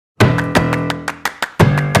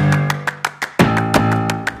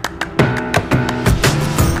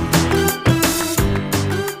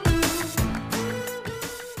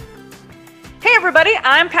everybody.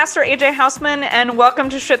 I'm Pastor AJ Hausman, and welcome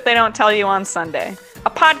to Shit They Don't Tell You on Sunday,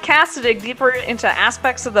 a podcast to dig deeper into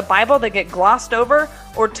aspects of the Bible that get glossed over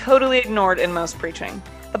or totally ignored in most preaching.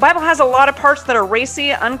 The Bible has a lot of parts that are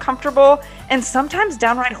racy, uncomfortable, and sometimes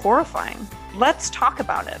downright horrifying. Let's talk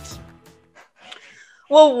about it.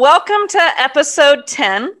 Well, welcome to episode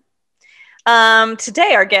 10.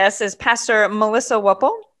 Today, our guest is Pastor Melissa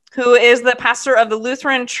Whipple, who is the pastor of the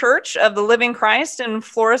Lutheran Church of the Living Christ in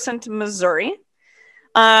Florissant, Missouri,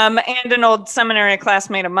 and an old seminary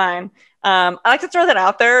classmate of mine. I like to throw that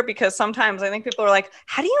out there because sometimes I think people are like,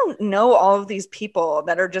 how do you know all of these people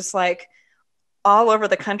that are just like all over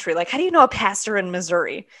the country? Like, how do you know a pastor in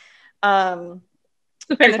Missouri? And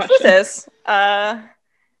the truth is, the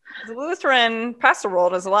Lutheran pastor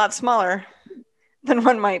world is a lot smaller than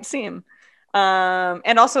one might seem.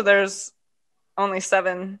 And also there's only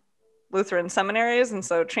 7 Lutheran seminaries, and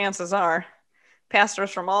so chances are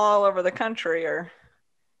pastors from all over the country are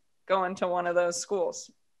going to one of those schools.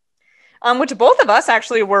 Which both of us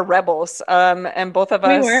actually were rebels, and both of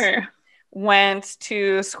us went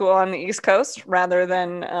to school on the East Coast rather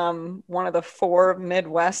than one of the 4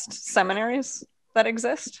 Midwest seminaries that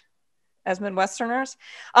exist as Midwesterners,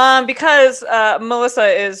 because Melissa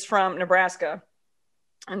is from Nebraska.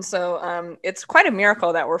 And so it's quite a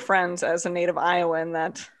miracle that we're friends as a native Iowan.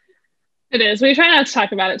 That it is. We try not to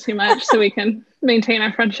talk about it too much so we can maintain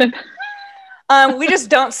our friendship. We just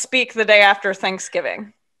don't speak the day after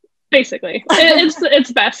Thanksgiving. Basically,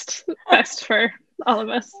 it's best for all of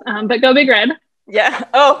us. But go Big Red. Yeah.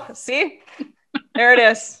 Oh, see, there it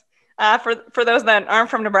is. For those that aren't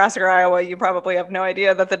from Nebraska or Iowa, you probably have no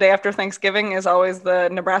idea that the day after Thanksgiving is always the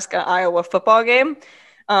Nebraska-Iowa football game.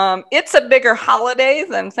 It's a bigger holiday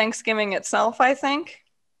than Thanksgiving itself, I think.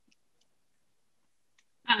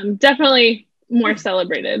 Definitely more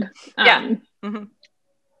celebrated. Yeah.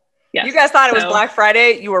 Yes. You guys thought it was Black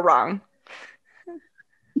Friday. You were wrong.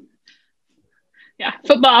 Yeah,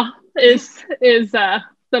 football is the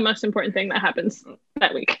most important thing that happens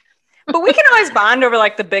that week. But we can always bond over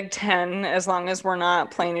like the Big Ten as long as we're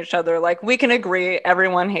not playing each other. Like we can agree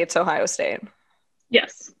everyone hates Ohio State.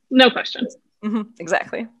 Yes, no question.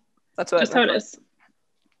 Exactly. That's what just how it is.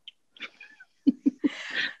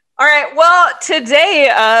 All right. Well,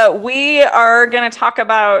 today we are going to talk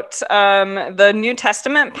about the New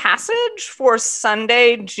Testament passage for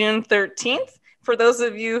Sunday, June 13th. For those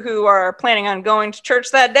of you who are planning on going to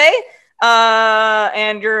church that day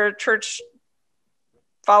and your church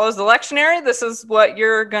follows the lectionary, this is what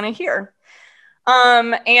you're going to hear.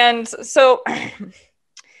 And so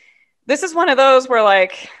this is one of those where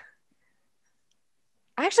like,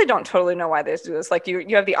 I actually don't totally know why they do this. Like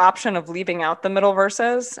you have the option of leaving out the middle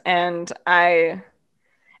verses. And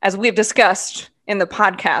as we've discussed in the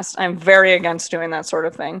podcast, I'm very against doing that sort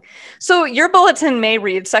of thing. So your bulletin may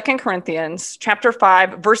read 2 Corinthians chapter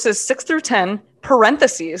 5, verses 6 through 10,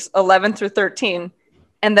 parentheses 11 through 13,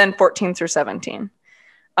 and then 14 through 17.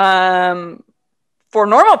 For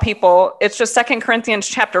normal people, it's just 2 Corinthians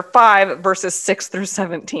chapter 5, verses 6 through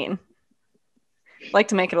 17. I like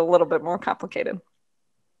to make it a little bit more complicated.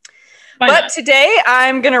 But today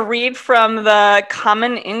I'm going to read from the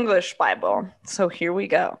Common English Bible. So here we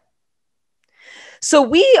go. So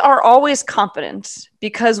we are always confident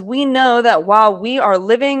because we know that while we are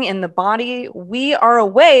living in the body, we are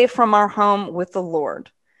away from our home with the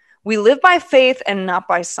Lord. We live by faith and not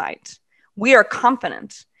by sight. We are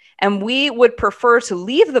confident, and we would prefer to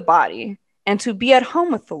leave the body and to be at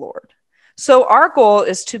home with the Lord. So our goal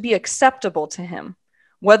is to be acceptable to him,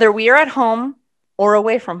 whether we are at home or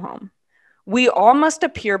away from home. We all must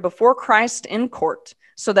appear before Christ in court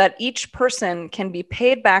so that each person can be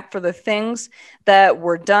paid back for the things that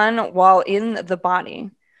were done while in the body,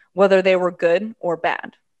 whether they were good or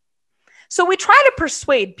bad. So we try to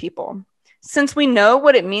persuade people, since we know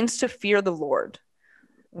what it means to fear the Lord.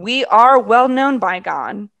 We are well known by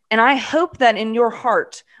God, and I hope that in your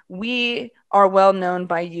heart, we are well known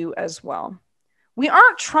by you as well. We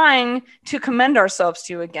aren't trying to commend ourselves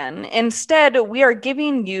to you again. Instead, we are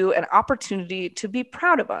giving you an opportunity to be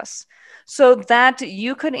proud of us so that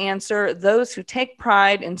you could answer those who take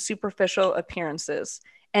pride in superficial appearances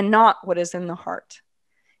and not what is in the heart.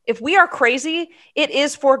 If we are crazy, it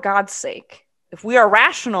is for God's sake. If we are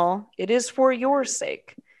rational, it is for your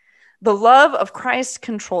sake. The love of Christ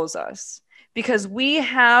controls us because we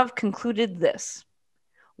have concluded this: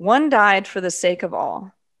 one died for the sake of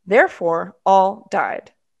all. Therefore, all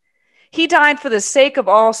died. He died for the sake of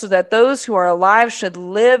all, so that those who are alive should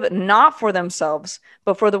live not for themselves,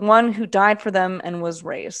 but for the one who died for them and was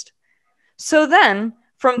raised. So then,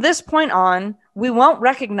 from this point on, we won't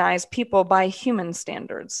recognize people by human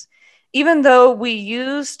standards. Even though we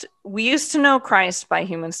used to know Christ by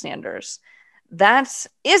human standards, that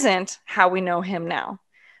isn't how we know him now.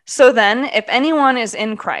 So then, if anyone is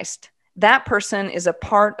in Christ, that person is a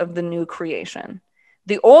part of the new creation.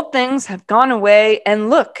 The old things have gone away, and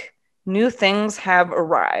look, new things have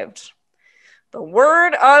arrived. The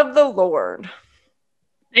word of the Lord.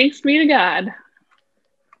 Thanks be to God.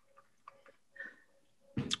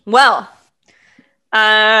 Well,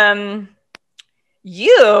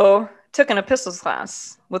 you took an epistles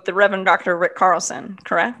class with the Reverend Dr. Rick Carlson,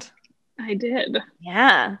 correct? I did.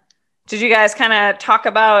 Yeah. Did you guys kind of talk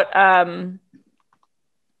about,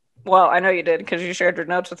 well, I know you did because you shared your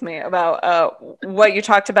notes with me about what you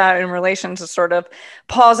talked about in relation to sort of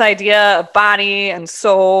Paul's idea of body and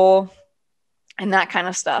soul and that kind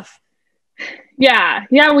of stuff. Yeah,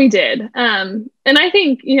 we did. And I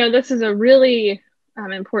think, this is a really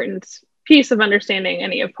important piece of understanding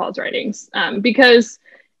any of Paul's writings, because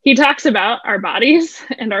he talks about our bodies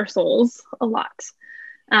and our souls a lot.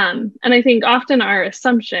 And I think often our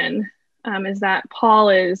assumption is that Paul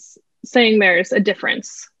is saying there's a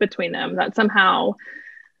difference between them, that somehow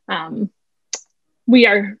we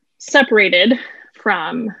are separated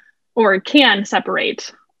from, or can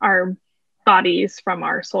separate our bodies from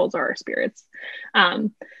our souls or our spirits.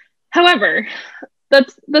 However,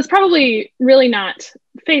 that's probably really not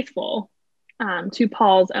faithful to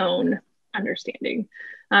Paul's own understanding.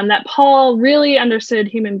 That Paul really understood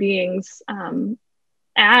human beings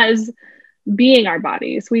as being our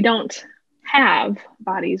bodies. We don't have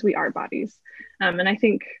bodies, we are bodies. And I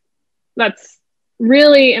think that's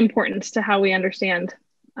really important to how we understand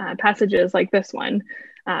passages like this one,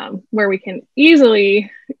 where we can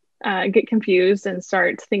easily get confused and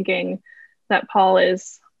start thinking that Paul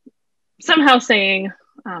is somehow saying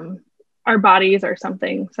our bodies are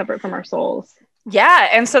something separate from our souls. Yeah,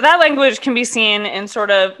 and so that language can be seen in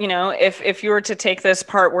sort of, if you were to take this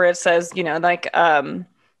part where it says,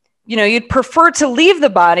 you'd prefer to leave the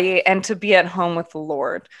body and to be at home with the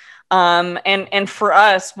Lord. And for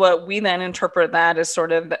us, what we then interpret that as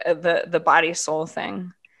sort of the body soul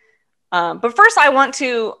thing. But first, I want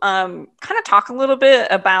to kind of talk a little bit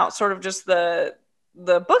about sort of just the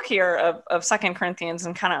book here of 2 Corinthians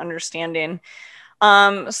and kind of understanding.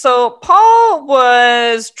 So Paul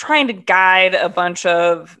was trying to guide a bunch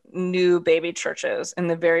of new baby churches in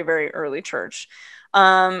the very, very early church.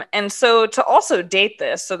 And so to also date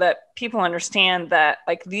this so that people understand that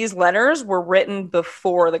like these letters were written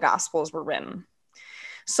before the Gospels were written.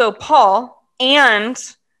 So Paul and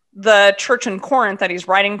the church in Corinth that he's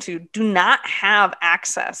writing to do not have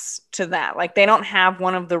access to that. Like they don't have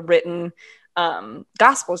one of the written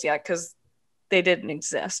Gospels yet because they didn't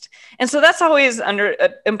exist. And so that's always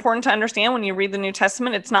important to understand when you read the New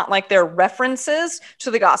Testament. It's not like they're references to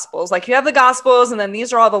the Gospels. Like you have the Gospels and then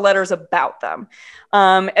these are all the letters about them.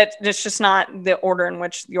 It's just not the order in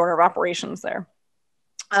which the order of operations there.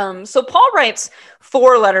 So Paul writes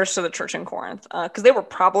 4 letters to the church in Corinth because they were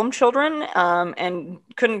problem children and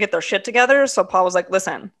couldn't get their shit together. So Paul was like,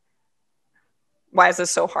 listen, why is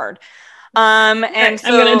this so hard? And so,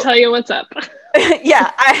 I'm going to tell you what's up.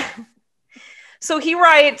 Yeah. So he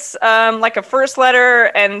writes like a first letter.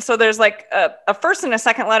 And so there's like a first and a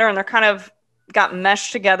second letter, and they're kind of got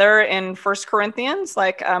meshed together in 1 Corinthians.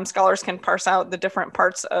 Like scholars can parse out the different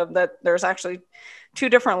parts of that. There's actually 2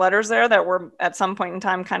 different letters there that were at some point in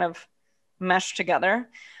time kind of meshed together.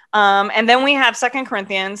 And then we have 2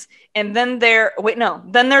 Corinthians, and then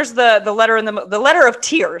then there's the letter in the letter of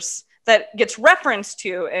tears that gets referenced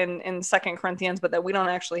to in 2 Corinthians, but that we don't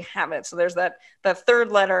actually have it. So there's that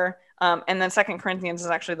third letter, and then 2 Corinthians is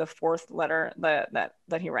actually the 4th letter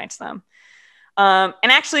that he writes them. And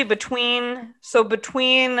actually between 1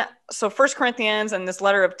 Corinthians and this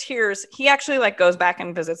letter of tears, he actually like goes back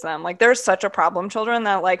and visits them. Like there's such a problem children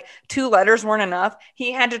that like 2 letters weren't enough.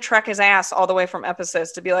 He had to trek his ass all the way from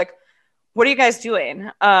Ephesus to be like, what are you guys doing?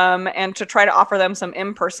 And to try to offer them some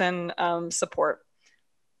in-person support.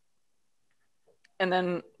 And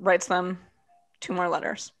then writes them 2 more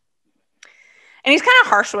letters. And he's kind of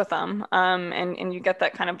harsh with them. And you get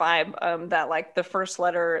that kind of vibe that like the first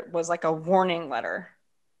letter was like a warning letter.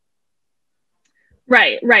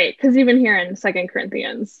 Right. Because even here in 2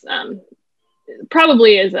 Corinthians,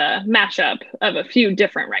 probably is a mashup of a few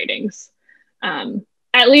different writings.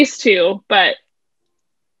 At least 2, but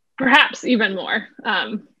perhaps even more.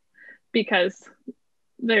 Because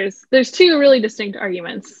there's 2 really distinct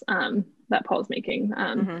arguments that Paul's making.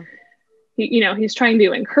 He's trying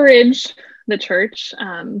to encourage the church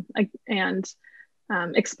and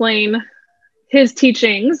explain his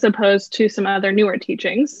teachings opposed to some other newer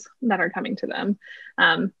teachings that are coming to them.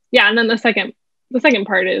 And then the second the second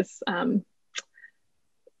part is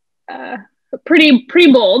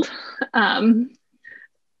pretty bold, about,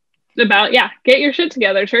 yeah, get your shit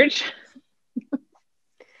together, church.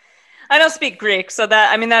 I don't speak Greek, so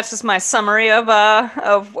that, I mean, that's just my summary of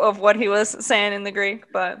what he was saying in the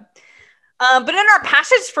Greek. But in our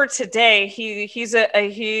passage for today, he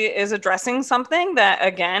is addressing something that,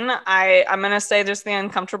 again, I'm gonna say there's the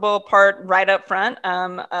uncomfortable part right up front,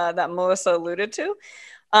 that Melissa alluded to,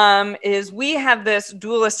 is we have this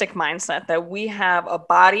dualistic mindset that we have a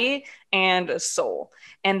body and a soul,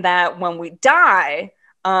 and that when we die,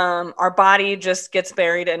 our body just gets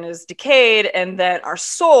buried and is decayed, and that our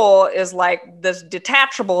soul is like this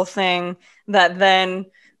detachable thing that then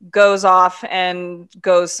goes off and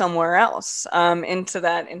goes somewhere else, into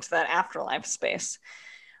that afterlife space.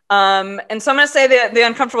 And so I'm going to say the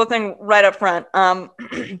uncomfortable thing right up front.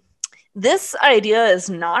 This idea is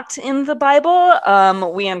not in the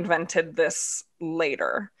Bible. We invented this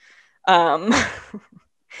later.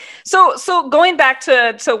 So going back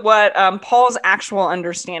to what Paul's actual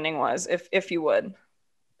understanding was, if you would.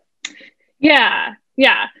 Yeah.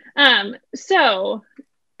 So,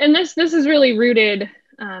 and this is really rooted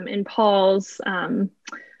in Paul's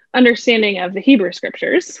understanding of the Hebrew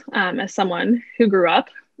scriptures, as someone who grew up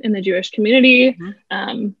in the Jewish community,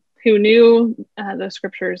 who knew the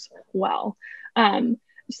scriptures well.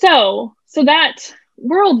 So that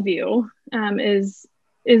worldview is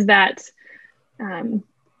that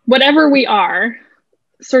whatever we are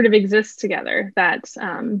sort of exists together, that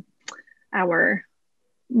our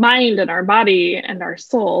mind and our body and our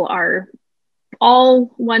soul are all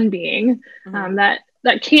one being, that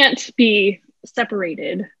can't be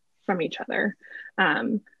separated from each other.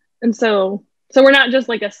 And so we're not just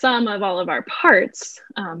like a sum of all of our parts,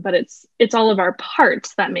 but it's all of our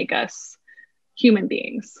parts that make us human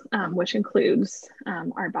beings, which includes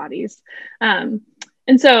our bodies.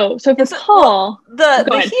 And so for Paul,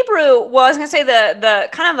 the Hebrew, well, I was going to say the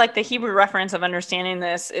kind of like the Hebrew reference of understanding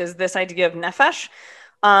this is this idea of nephesh,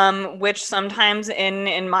 which sometimes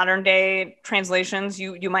in modern day translations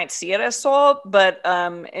you might see it as soul, but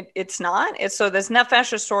it's not. It's, so this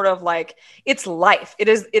nephesh is sort of like, it's life. It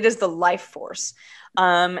is the life force.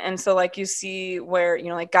 And so like you see where,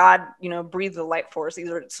 like God, breathed the life force,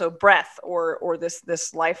 either so breath or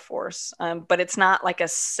this life force, but it's not like a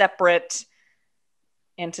separate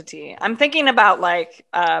entity. I'm thinking about like,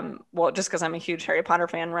 well, just because I'm a huge Harry Potter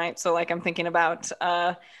fan, right? So like I'm thinking about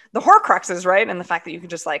the Horcruxes, right? And the fact that you can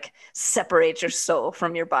just like separate your soul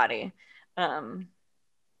from your body.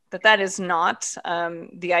 That is not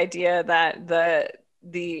the idea that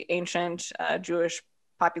the ancient Jewish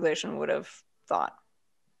population would have thought.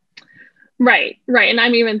 Right. And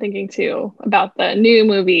I'm even thinking too about the new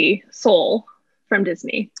movie Soul from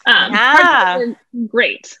Disney.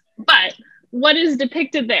 Great, but what is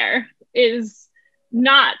depicted there is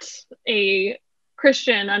not a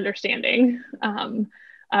Christian understanding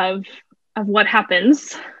of what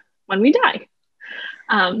happens when we die.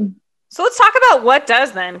 So let's talk about what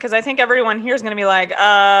does then, because I think everyone here is going to be like,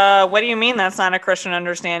 what do you mean that's not a Christian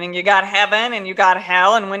understanding? You got heaven and you got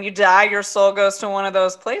hell, and when you die, your soul goes to one of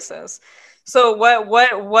those places. So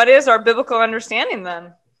what is our biblical understanding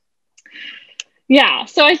then? Yeah,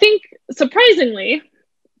 so I think surprisingly,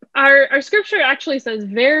 our scripture actually says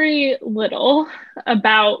very little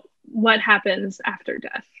about what happens after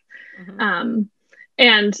death,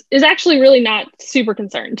 and is actually really not super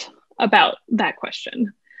concerned about that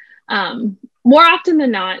question. More often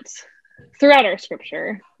than not, throughout our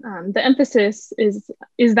scripture, the emphasis is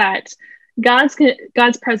that God's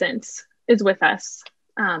presence is with us,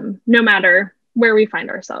 no matter where we find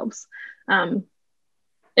ourselves.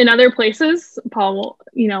 In other places, Paul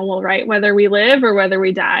will write, whether we live or whether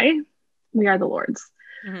we die, we are the Lord's.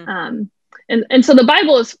 And so the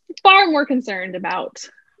Bible is far more concerned about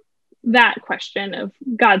that question of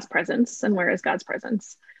God's presence and where is God's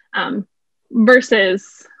presence,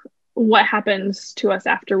 versus what happens to us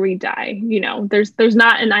after we die. There's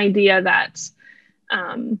not an idea that,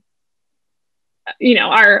 our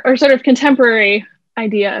sort of contemporary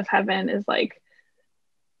idea of heaven is like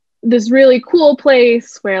this really cool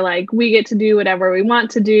place where like we get to do whatever we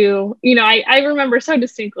want to do. I remember so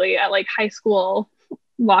distinctly at like high school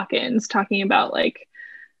walk-ins talking about like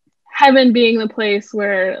heaven being the place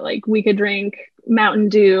where like we could drink Mountain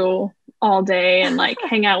Dew all day and like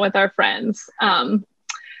hang out with our friends,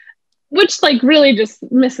 which like really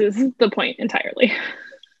just misses the point entirely.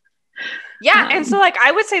 Yeah. And so like,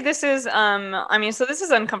 I would say this is, so this is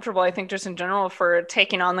uncomfortable, I think, just in general, for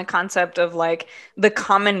taking on the concept of like the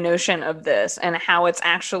common notion of this and how it's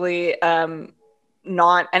actually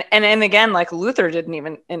not, and again, like Luther didn't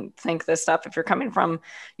even think this stuff. If you're coming from,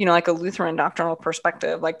 like a Lutheran doctrinal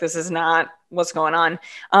perspective, like this is not what's going on.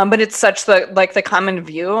 But it's such the common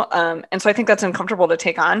view. And so I think that's uncomfortable to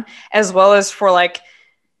take on, as well as for like,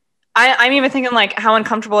 I'm even thinking like how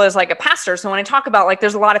uncomfortable is like a pastor. So when I talk about like,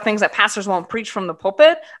 there's a lot of things that pastors won't preach from the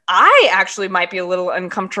pulpit, I actually might be a little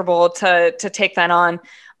uncomfortable to take that on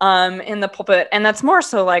in the pulpit. And that's more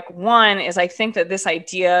so like, one is I think that this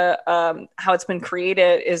idea, how it's been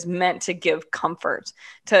created is meant to give comfort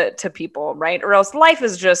to people, right? Or else life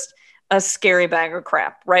is just a scary bag of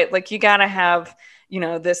crap, right? Like you got to have,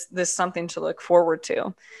 this something to look forward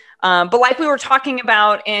to. But like we were talking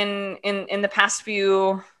about in the past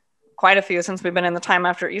quite a few since we've been in the time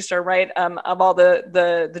after Easter, right? Of all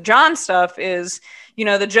the John stuff is,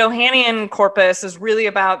 the Johannine corpus is really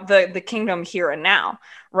about the kingdom here and now,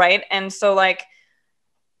 right? And so like,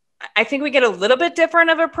 I think we get a little bit different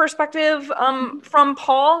of a perspective from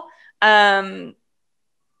Paul. Do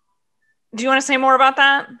you want to say more about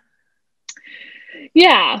that?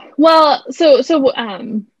 Yeah, well, so as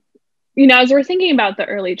we're thinking about the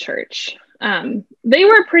early church, they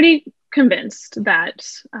were pretty convinced that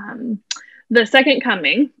the second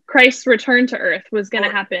coming, Christ's return to earth, was going to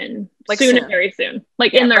happen like soon and very soon,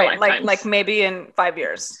 like in their lifetimes. Like maybe in 5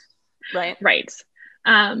 years, right? Right.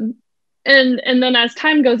 And then as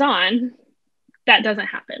time goes on, that doesn't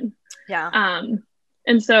happen. Yeah.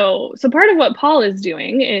 And so part of what Paul is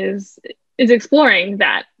doing is exploring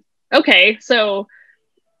that. Okay, so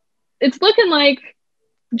it's looking like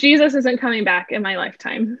Jesus isn't coming back in my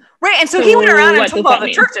lifetime. Right. And so he went around and told all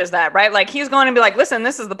the churches that, right? Like he's going to be like, listen,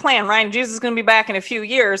 this is the plan, right? And Jesus is going to be back in a few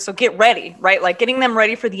years. So get ready, right? Like getting them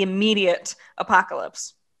ready for the immediate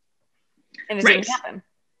apocalypse. And it didn't happen.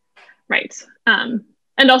 Right. And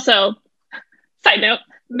also, side note,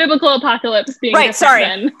 biblical apocalypse being right.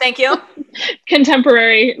 Sorry. Thank you.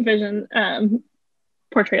 Contemporary vision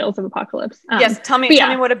portrayals of apocalypse. Yes. Tell me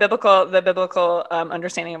what the biblical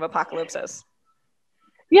understanding of apocalypse is.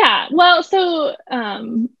 Yeah, well, so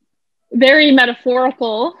very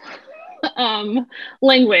metaphorical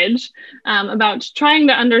language about trying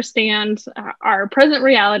to understand our present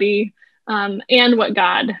reality and what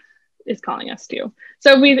God is calling us to.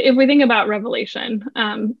 So if we think about Revelation,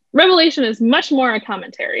 Revelation is much more a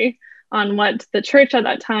commentary on what the church at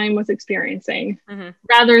that time was experiencing,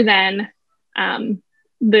 rather than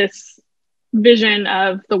this vision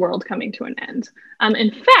of the world coming to an end.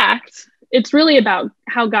 In fact, it's really about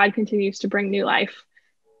how God continues to bring new life,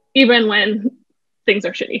 even when things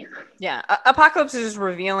are shitty. Yeah. Apocalypse is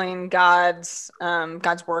revealing God's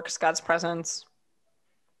works, God's presence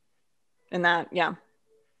in that. Yeah.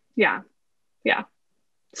 Yeah. Yeah.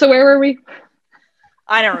 So where were we?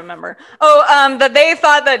 I don't remember. Oh, that they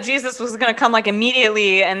thought that Jesus was going to come like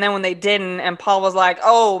immediately. And then when they didn't, and Paul was like,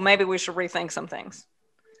 oh, maybe we should rethink some things.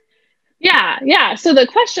 Yeah. Yeah. So the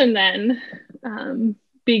question then,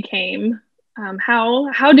 became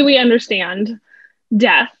how do we understand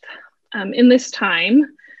death in this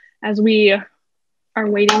time as we are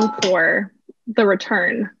waiting for the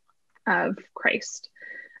return of Christ.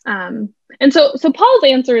 And so Paul's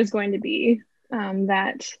answer is going to be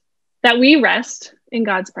that we rest in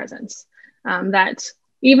God's presence, that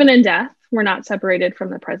even in death we're not separated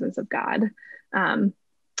from the presence of God, and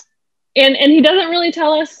he doesn't really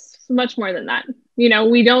tell us much more than that.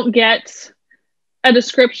 We don't get a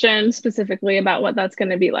description specifically about what that's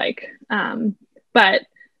going to be like. But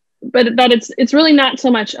that it's really not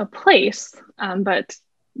so much a place, but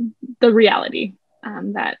the reality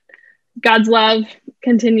that God's love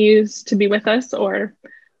continues to be with us, or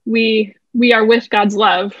we are with God's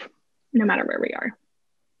love no matter where we are.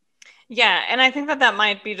 Yeah. And I think that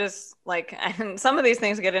might be just like, and some of these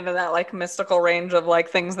things get into that like mystical range of like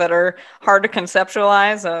things that are hard to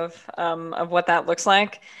conceptualize of what that looks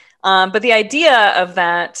like. But the idea of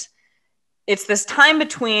that, it's this time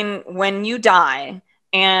between when you die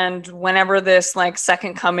and whenever this like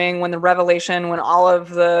second coming, when the revelation, when all of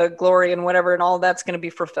the glory and whatever and all that's going to be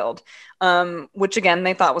fulfilled, which again,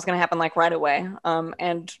 they thought was going to happen like right away.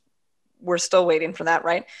 And we're still waiting for that,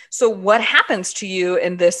 right? So what happens to you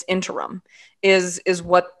in this interim is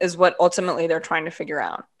what ultimately they're trying to figure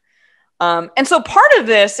out. And so part of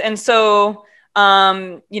this, and so,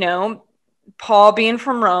 Paul being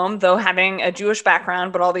from Rome, though having a Jewish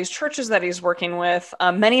background, but all these churches that he's working with,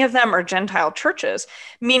 many of them are Gentile churches,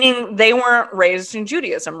 meaning they weren't raised in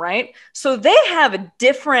Judaism, right? So they have a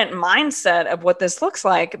different mindset of what this looks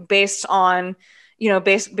like based on,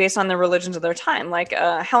 based on the religions of their time. Like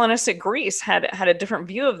Hellenistic Greece had a different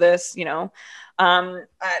view of this,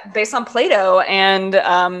 based on Plato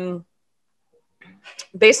and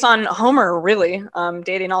based on Homer, really,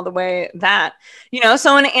 dating all the way that,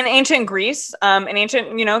 so in ancient Greece, in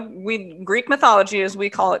ancient, Greek mythology, as we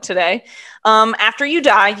call it today, after you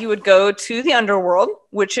die, you would go to the underworld,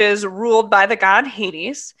 which is ruled by the god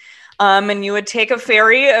Hades, and you would take a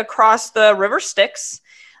ferry across the river Styx.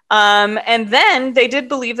 And then they did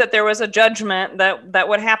believe that there was a judgment that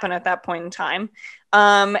would happen at that point in time.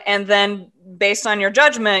 And then based on your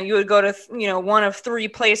judgment, you would go to, one of three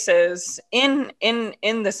places in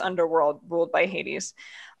this underworld ruled by Hades.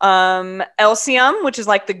 Elysium, which is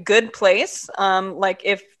like the good place. Like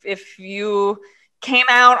if you came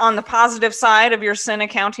out on the positive side of your sin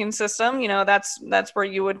accounting system, that's where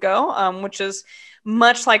you would go, which is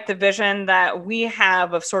much like the vision that we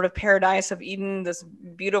have of sort of paradise of Eden, this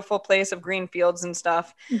beautiful place of green fields and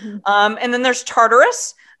stuff. Mm-hmm. And then there's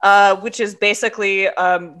Tartarus, which is basically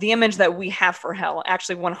the image that we have for hell.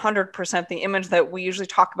 Actually, 100% the image that we usually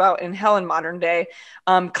talk about in hell in modern day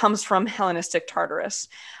comes from Hellenistic Tartarus.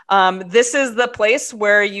 This is the place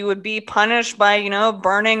where you would be punished by,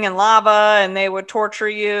 burning in lava, and they would torture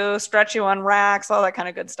you, stretch you on racks, all that kind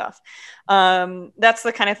of good stuff. That's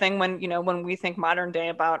the kind of thing when we think modern day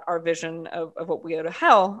about our vision of what we go to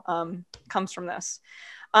hell, comes from this.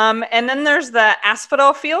 And then there's the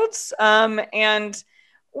asphodel fields. And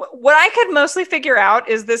what I could mostly figure out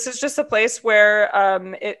is this is just a place where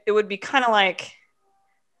it would be kind of like,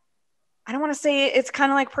 I don't want to say it's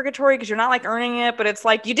kind of like purgatory because you're not like earning it, but it's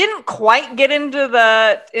like you didn't quite get into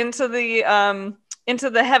the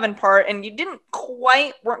heaven part, and you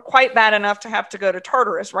weren't quite bad enough to have to go to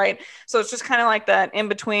Tartarus, right? So it's just kind of like that in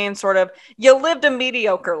between sort of, you lived a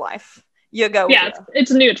mediocre life, you go. Yeah,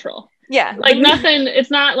 it's neutral. Yeah. Like nothing,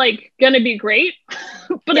 it's not like going to be great,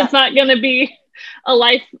 but it's not going to be a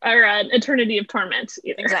life or an eternity of torment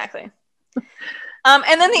either. Exactly.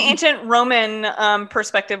 And then the ancient Roman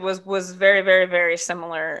perspective was very, very, very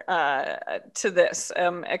similar to this,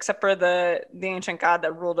 except for the ancient god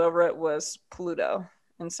that ruled over it was Pluto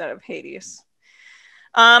instead of Hades.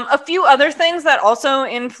 A few other things that also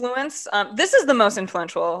influence, this is the most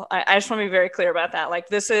influential. I just want to be very clear about that. Like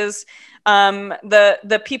this is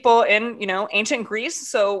the people in, ancient Greece.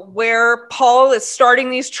 So where Paul is starting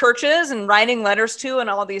these churches and writing letters to and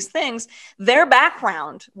all these things, their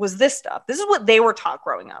background was this stuff. This is what they were taught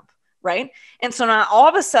growing up. Right. And so now all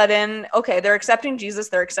of a sudden, okay, they're accepting Jesus,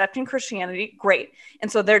 they're accepting Christianity. Great.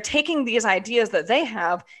 And so they're taking these ideas that they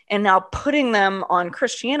have and now putting them on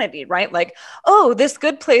Christianity, right? Like, oh, this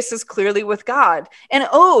good place is clearly with God. And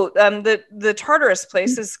the Tartarus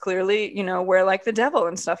place is clearly, where like the devil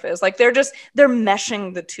and stuff is. Like they're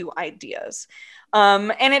meshing the two ideas.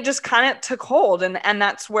 And it just kind of took hold. And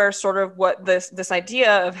that's where sort of what this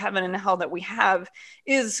idea of heaven and hell that we have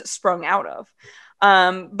is sprung out of.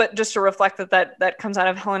 But just to reflect that comes out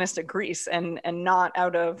of Hellenistic Greece and not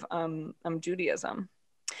out of Judaism.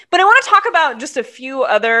 But I want to talk about just a few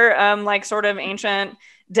other like sort of ancient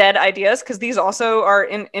dead ideas, because these also are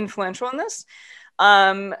influential in this.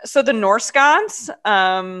 So the Norse gods,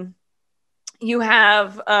 you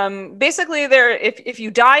have basically if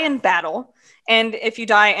you die in battle, and if you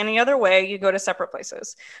die any other way, you go to separate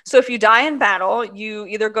places. So if you die in battle, you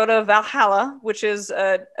either go to Valhalla, which is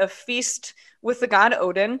a feast with the god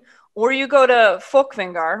Odin, or you go to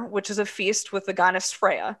Folkvangar, which is a feast with the goddess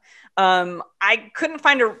Freya. I couldn't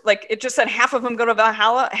find it just said half of them go to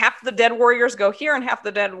Valhalla, half the dead warriors go here, and half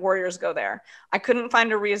the dead warriors go there. I couldn't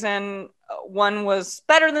find a reason one was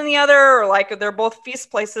better than the other, or like they're both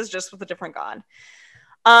feast places just with a different god.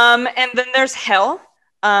 And then there's Hell,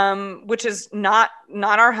 which is not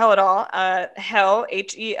our hell at all. Hell,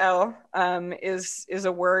 Hel, is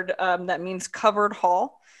a word that means covered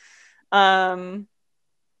hall.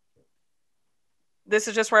 This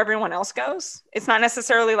is just where everyone else goes. It's not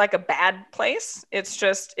necessarily like a bad place. It's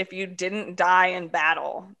just if you didn't die in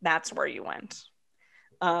battle, that's where you went.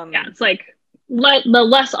 It's like the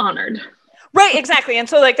less honored. Right, exactly. And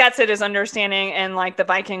so like that's it, is understanding, and like the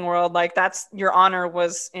Viking world, like that's your honor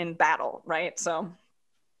was in battle, right? So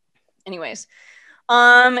anyways,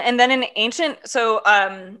 and then in ancient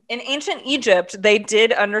Egypt, they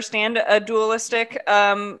did understand a dualistic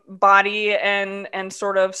body and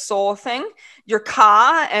sort of soul thing. Your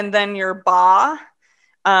Ka and then your Ba,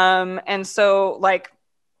 and so like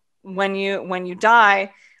when you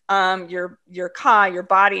die, your Ka, your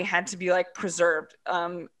body had to be like preserved.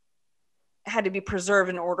 Had to be preserved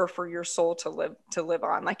in order for your soul to live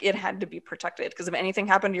on. Like it had to be protected, because if anything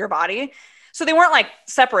happened to your body, so they weren't like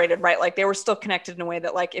separated, right? Like they were still connected in a way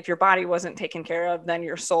that like if your body wasn't taken care of, then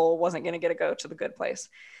your soul wasn't going to get to go to the good place.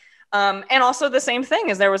 And also the same thing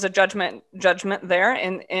is there was a judgment there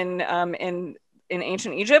in in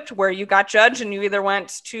ancient Egypt, where you got judged and you either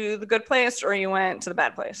went to the good place or you went to the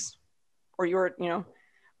bad place, or you were,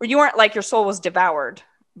 or you weren't, like, your soul was devoured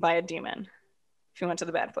by a demon if you went to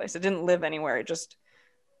the bad place. It didn't live anywhere. It just,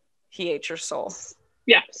 he ate your soul.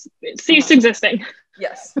 Yeah, it ceased existing.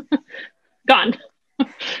 Yes. Gone.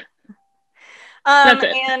 That's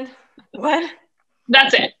it. And what?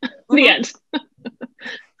 That's it. The end.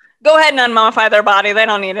 Go ahead and unmummify their body. They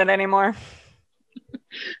don't need it anymore.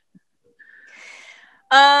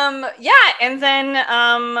 Yeah, and then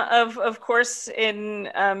of course in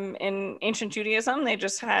ancient Judaism they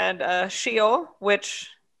just had Sheol, which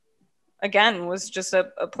again was just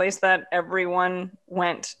a place that everyone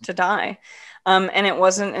went to die. And it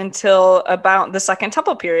wasn't until about the Second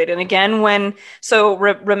Temple period. And again,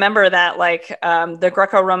 remember that, like, the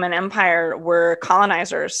Greco-Roman Empire were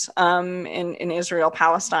colonizers in Israel,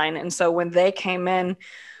 Palestine. And so when they came in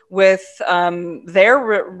with their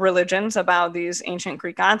religions about these ancient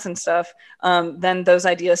Greek gods and stuff, then those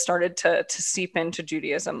ideas started to seep into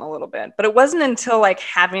Judaism a little bit. But it wasn't until, like,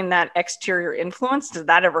 having that exterior influence did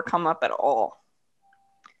that ever come up at all.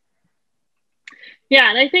 Yeah,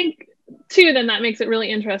 and I think too, then that makes it really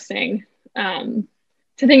interesting to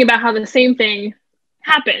think about how the same thing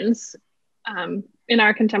happens in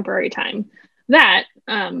our contemporary time. That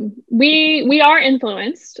we are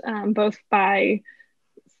influenced both by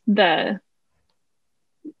the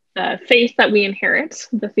faith that we inherit,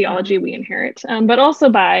 the theology we inherit, but also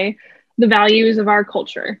by the values of our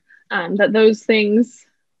culture. That those things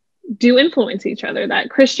do influence each other. That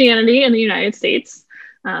Christianity in the United States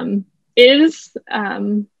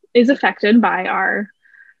is affected by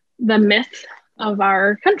the myth of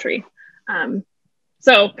our country.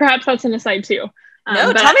 So perhaps that's an aside too.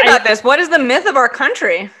 No, tell me about this. What is the myth of our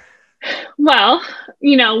country? Well,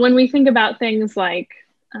 when we think about things like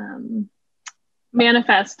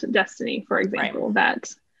manifest destiny, for example, right.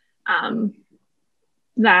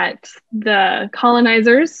 that the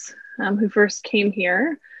colonizers who first came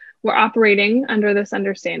here were operating under this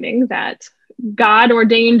understanding that God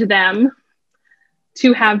ordained them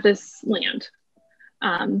to have this land.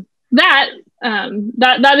 That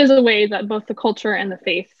is a way that both the culture and the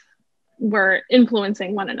faith were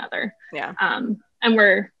influencing one another. Yeah. And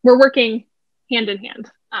we're working hand in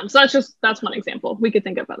hand. So that's one example. We could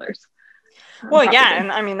think of others. Well, probably. Yeah,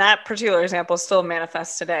 and I mean that particular example still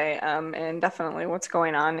manifests today, and definitely what's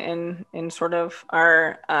going on in sort of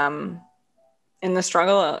our in the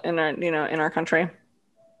struggle in our country.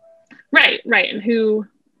 Right, and who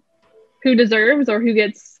deserves or who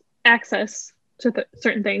gets access to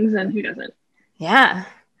certain things and who doesn't. Yeah.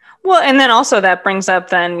 Well, and then also that brings up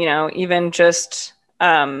then, even just,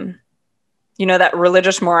 that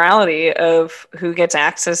religious morality of who gets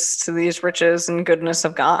access to these riches and goodness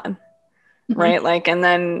of God, right? Like, and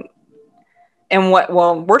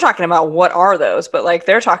we're talking about what are those, but like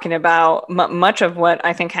they're talking about much of what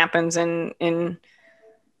I think happens in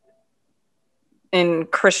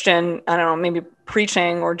Christian, I don't know, maybe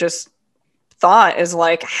preaching or just thought is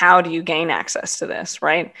like, how do you gain access to this,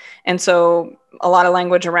 right? And so a lot of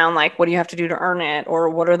language around like, what do you have to do to earn it?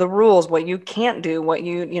 Or what are the rules, what you can't do, what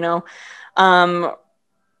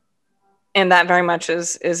and that very much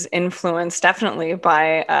is influenced definitely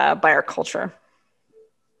by our culture,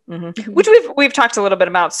 which we've talked a little bit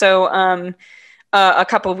about. So a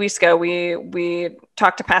couple of weeks ago, we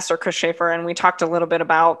talked to Pastor Chris Schaefer, and we talked a little bit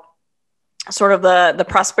about sort of the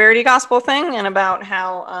prosperity gospel thing, and about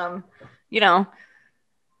how you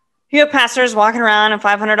have pastors walking around in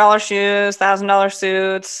 $500 shoes, $1,000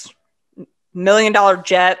 suits, $1 million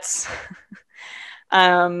jets,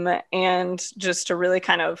 and just to really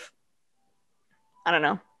kind of, I don't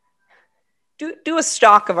know, do a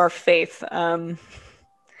stock of our faith, and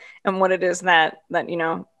what it is that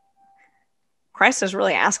Christ is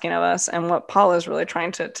really asking of us, and what Paul is really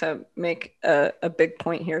trying to make a big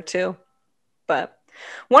point here too. But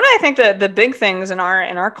one, I think that the big things in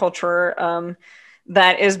our culture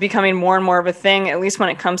that is becoming more and more of a thing, at least when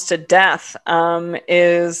it comes to death,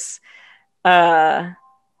 is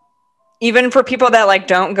even for people that like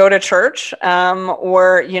don't go to church,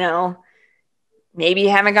 or maybe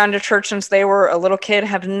haven't gone to church since they were a little kid,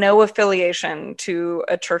 have no affiliation to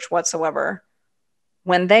a church whatsoever.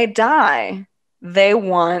 When they die, they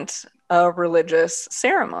want a religious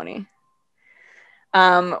ceremony,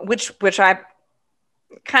 which I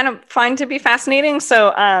kind of find to be fascinating.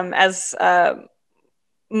 So as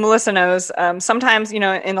Melissa knows, sometimes,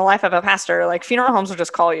 in the life of a pastor, like funeral homes will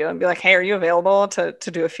just call you and be like, hey, are you available to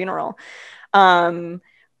do a funeral?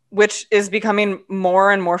 Which is becoming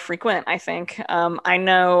more and more frequent, I think. I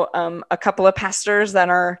know a couple of pastors that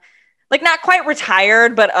are like not quite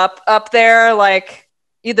retired, but up there, like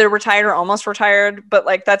either retired or almost retired. But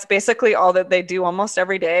like that's basically all that they do almost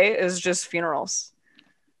every day is just funerals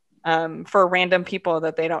for random people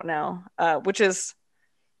that they don't know, which is,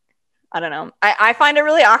 I don't know. I find it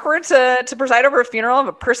really awkward to preside over a funeral of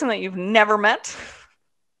a person that you've never met.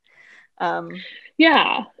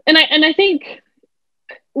 Yeah, and I think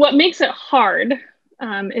what makes it hard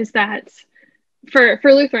is that for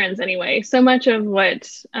Lutherans anyway, so much of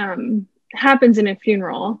what happens in a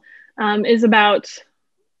funeral is about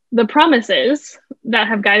the promises that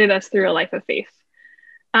have guided us through a life of faith,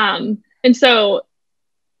 and so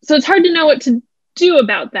it's hard to know what to do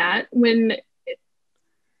about that when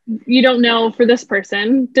you don't know for this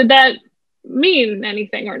person, did that mean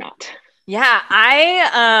anything or not? Yeah,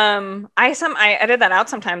 I edit that out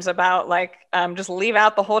sometimes about like just leave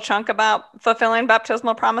out the whole chunk about fulfilling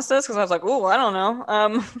baptismal promises because I was like, oh, I don't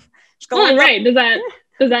know. Just gonna right. Does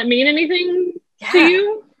that mean anything to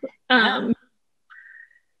you?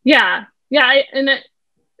 Yeah. And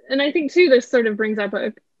I think too, this sort of brings up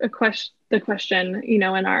the question, you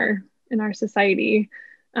know, in our society,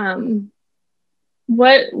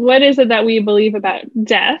 what is it that we believe about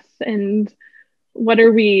death, and what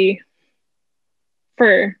are we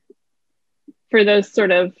for those sort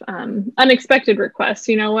of unexpected requests?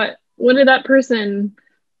 You know, what did that person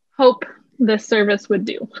hope this service would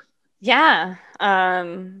do? Yeah.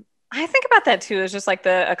 I think about that too. It's just like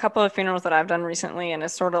a couple of funerals that I've done recently, and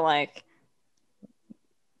it's sort of like,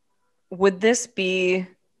 would this be,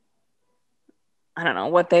 I don't know,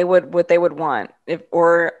 what they would want if,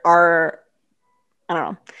 or are, I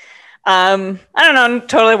don't know. I don't know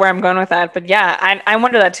totally where I'm going with that, but yeah, I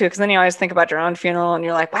wonder that too, because then you always think about your own funeral and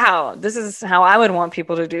you're like, wow, this is how I would want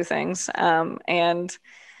people to do things. And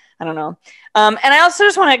I don't know. And I also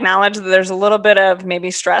just want to acknowledge that there's a little bit of maybe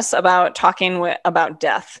stress about talking about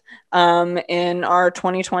death in our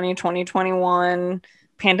 2020, 2021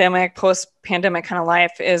 pandemic, post-pandemic kind of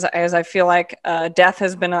life, as I feel like death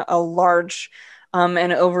has been a large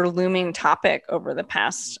an overlooming topic over the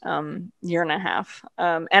past year and a half.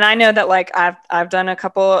 And I know that like I've done a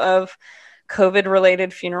couple of COVID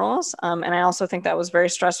related funerals. And I also think that was very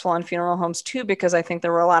stressful on funeral homes too, because I think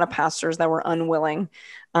there were a lot of pastors that were unwilling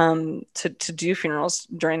to do funerals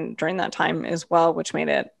during that time as well, which made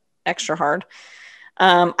it extra hard.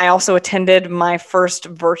 I also attended my first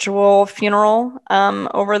virtual funeral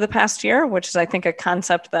over the past year, which is, I think, a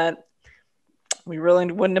concept that we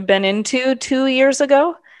really wouldn't have been into 2 years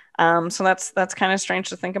ago. So that's kind of strange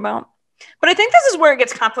to think about. But I think this is where it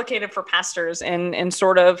gets complicated for pastors and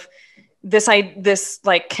sort of this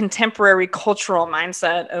like contemporary cultural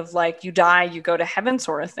mindset of like, you die, you go to heaven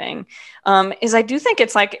sort of thing. Is I do think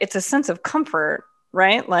it's like, it's a sense of comfort,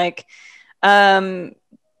 right? Like, that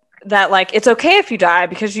like, it's okay if you die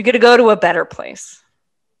because you get to go to a better place,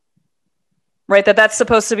 right? That's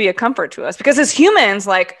supposed to be a comfort to us because as humans,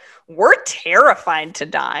 like, we're terrified to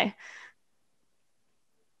die.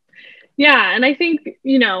 Yeah. And I think,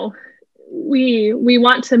 you know, we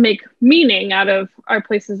want to make meaning out of our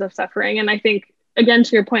places of suffering. And I think, again,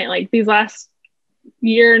 to your point, like these last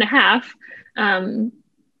year and a half,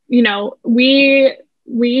 you know, we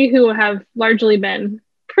who have largely been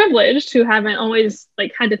privileged, who haven't always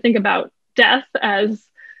like had to think about death as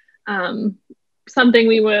something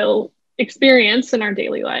we will experience in our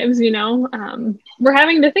daily lives, you know, we're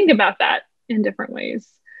having to think about that in different ways.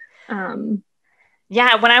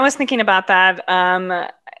 Yeah, when I was thinking about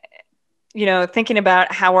that, you know, thinking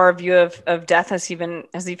about how our view of death has even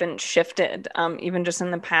shifted, even just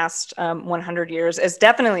in the past 100 years,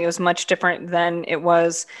 it was much different than it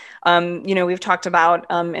was. You know, we've talked about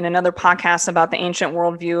in another podcast about the ancient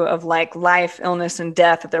worldview of like life, illness, and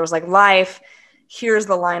death. That there was like life, here's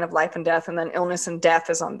the line of life and death, and then illness and death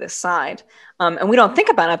is on this side. And we don't think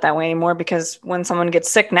about it that way anymore because when someone gets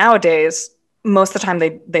sick nowadays, most of the time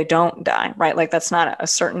they don't die, right? Like that's not a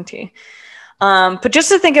certainty. But just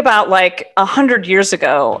to think about like 100 years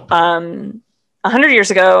ago, well,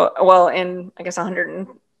 in I guess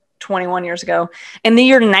 121 years ago, in the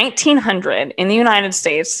year 1900 in the United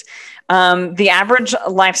States, the average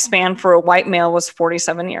lifespan for a white male was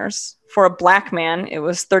 47 years. For a black man, it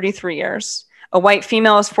was 33 years. A white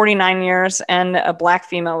female was 49 years, and a black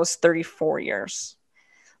female was 34 years.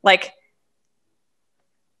 Like,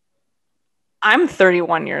 I'm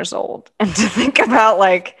 31 years old, and to think about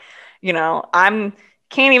like, you know,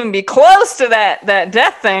 can't even be close to that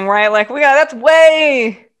death thing, right? Like that's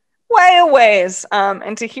way a ways.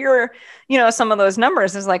 And to hear, you know, some of those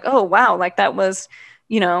numbers is like, oh wow, like that was,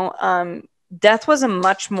 you know, death was a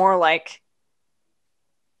much more like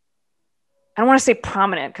I don't want to say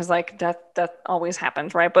prominent because like death always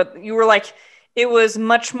happens, right? But you were like, it was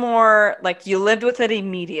much more like you lived with it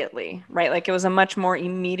immediately, right? Like it was a much more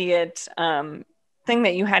immediate thing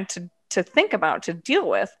that you had to think about, to deal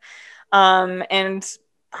with, and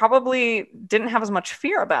probably didn't have as much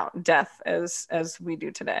fear about death as we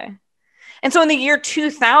do today. And so in the year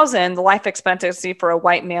 2000, the life expectancy for a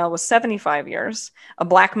white male was 75 years, a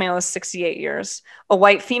black male is 68 years, a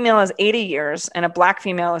white female is 80 years, and a black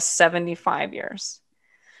female is 75 years.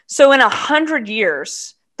 So in 100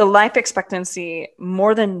 years, the life expectancy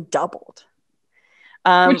more than doubled.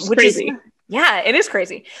 Which is crazy. Yeah, it is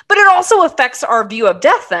crazy. But it also affects our view of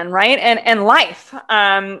death then, right? And life.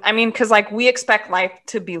 I mean, because like we expect life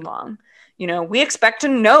to be long. You know, we expect to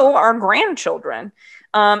know our grandchildren.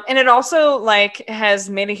 And it also like has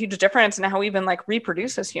made a huge difference in how we even like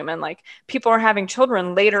reproduce as human. Like people are having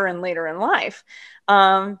children later and later in life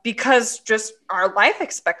because just our life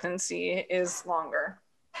expectancy is longer.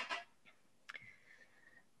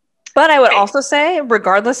 But I would also say,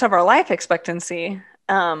 regardless of our life expectancy,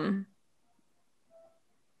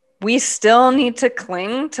 we still need to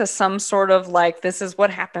cling to some sort of like, this is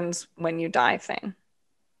what happens when you die thing.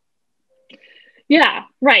 Yeah,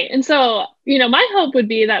 right. And so, you know, my hope would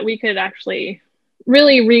be that we could actually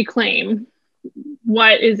really reclaim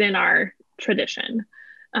what is in our tradition.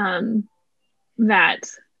 That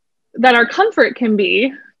our comfort can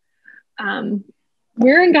be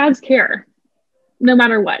we're in God's care no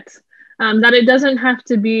matter what. That it doesn't have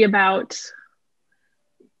to be about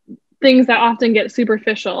things that often get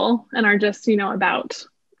superficial and are just, you know, about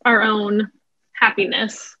our own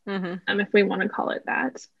happiness, if we want to call it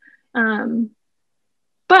that.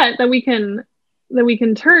 But that we can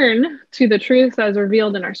turn to the truth as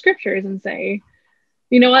revealed in our scriptures and say,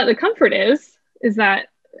 you know what, the comfort is that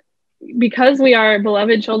because we are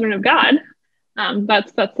beloved children of God,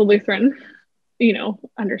 that's the Lutheran, you know,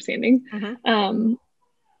 understanding,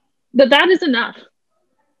 that is enough.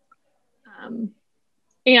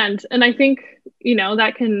 And I think, you know,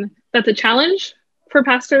 that's a challenge for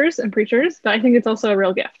pastors and preachers, but I think it's also a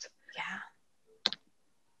real gift.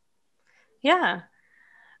 Yeah.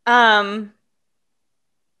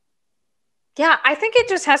 Yeah, I think it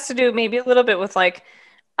just has to do maybe a little bit with like,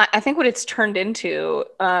 I think what it's turned into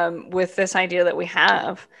with this idea that we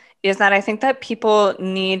have is that I think that people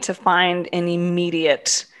need to find an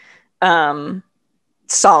immediate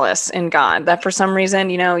solace in God. That for some reason,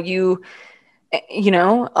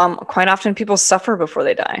 quite often people suffer before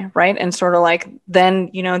they die, right? And sort of like, then,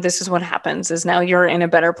 you know, this is what happens is now you're in a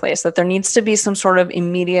better place, that there needs to be some sort of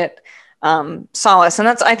immediate solace. And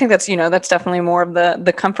I think that's definitely more of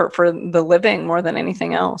the comfort for the living more than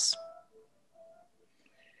anything else.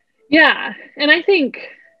 Yeah. And I think,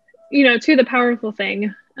 you know, too, the powerful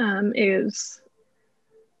thing is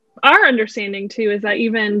our understanding too, is that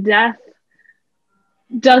even death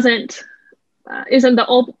isn't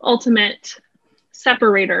the ultimate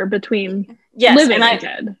separator between living and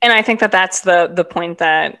dead. And I think that's the point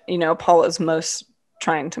that, you know, Paul is most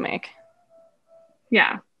trying to make.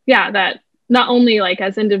 Yeah. Yeah. That not only like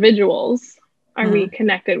as individuals are we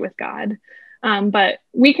connected with God, but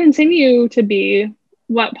we continue to be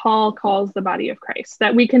what Paul calls the body of Christ,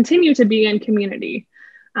 that we continue to be in community.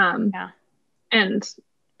 And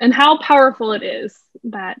how powerful it is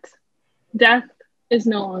that death is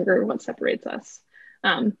no longer what separates us.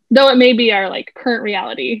 Though it may be our like current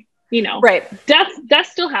reality, you know, right. Death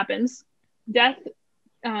still happens. Death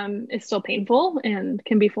is still painful and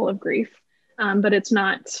can be full of grief. But it's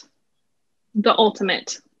not the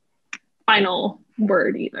ultimate final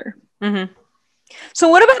word either. So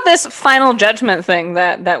what about this final judgment thing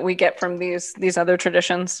that we get from these other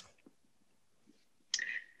traditions?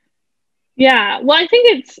 Yeah, well, I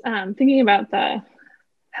think it's thinking about the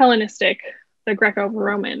Hellenistic, the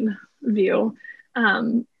Greco-Roman view.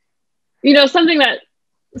 You know, something that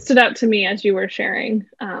stood out to me as you were sharing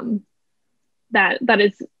that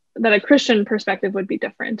a Christian perspective would be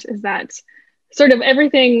different is that sort of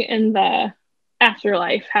everything in the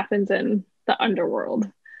afterlife happens in the underworld.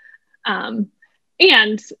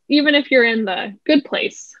 And even if you're in the good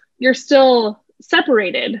place, you're still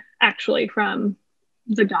separated actually from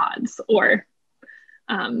the gods or,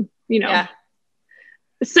 you know. Yeah.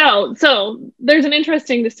 So there's an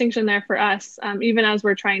interesting distinction there for us, even as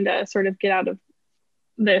we're trying to sort of get out of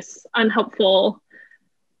this unhelpful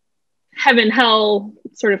heaven, hell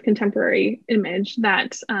sort of contemporary image,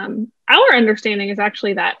 that our understanding is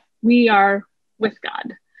actually that we are with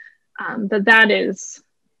God, that is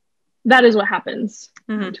what happens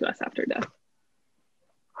to us after death.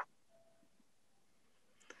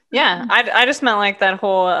 Yeah, I just meant like that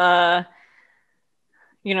whole,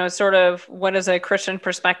 you know, sort of what is a Christian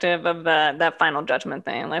perspective of that final judgment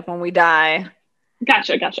thing? Like when we die.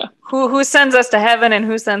 Gotcha. Who sends us to heaven and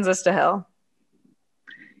who sends us to hell?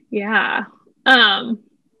 Yeah.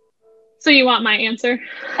 So you want my answer?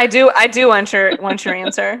 I do want your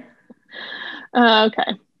answer.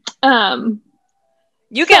 Okay.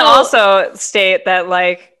 You can also state that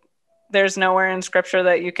like there's nowhere in scripture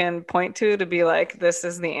that you can point to be like, this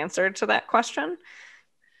is the answer to that question.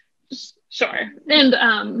 Sure.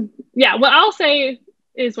 And yeah, what I'll say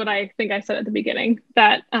is what I think I said at the beginning,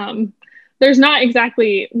 that there's not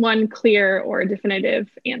exactly one clear or definitive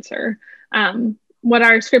answer. What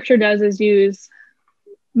our scripture does is use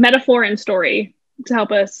metaphor and story to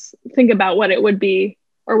help us think about what it would be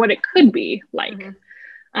or what it could be like.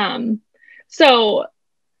 Mm-hmm. So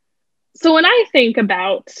when I think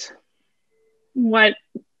about what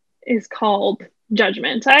is called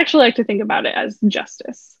judgment, I actually like to think about it as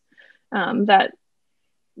justice. That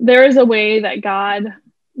there is a way that God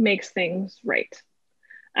makes things right.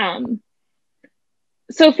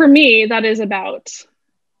 So for me, that is about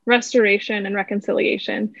restoration and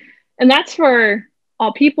reconciliation. And that's for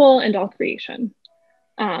all people and all creation.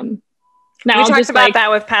 Now we talked about that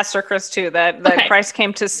with Pastor Chris too, that okay. Christ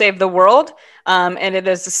came to save the world, and it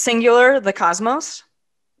is singular, the cosmos.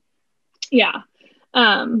 Yeah.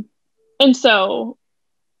 And so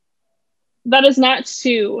that is not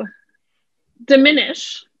to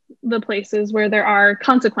diminish the places where there are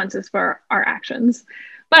consequences for our actions.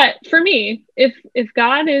 But for me, if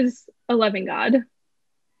God is a loving God,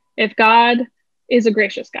 if God is a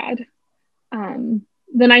gracious God,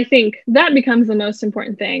 then I think that becomes the most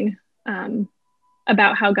important thing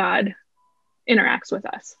about how God interacts with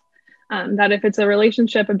us. That if it's a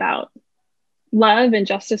relationship about love and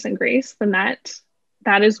justice and grace, then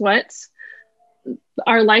that is what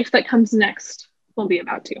our life that comes next will be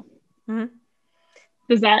about too. Mm-hmm.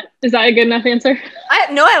 Is that a good enough answer?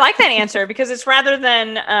 I like that answer, because it's rather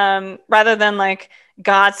than like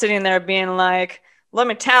God sitting there being like, let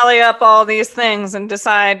me tally up all these things and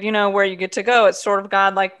decide, you know, where you get to go. It's sort of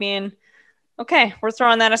God like being, okay, we're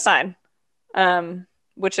throwing that aside,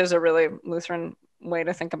 which is a really Lutheran way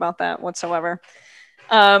to think about that whatsoever.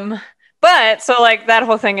 But so like that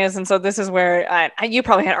whole thing is, and so this is where you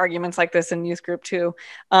probably had arguments like this in youth group too,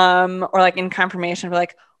 or like in confirmation,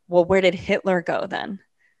 like, well, where did Hitler go then?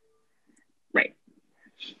 Right.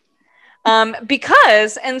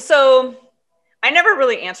 Because, and so I never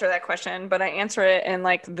really answer that question, but I answer it in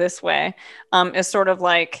like this way, is sort of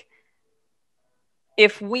like,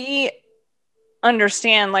 if we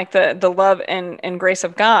understand like the love and grace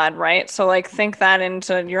of God, right? So like think that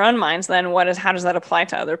into your own minds, then how does that apply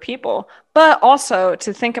to other people? But also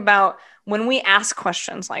to think about when we ask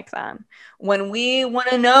questions like that, when we want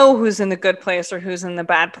to know who's in the good place or who's in the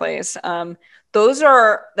bad place,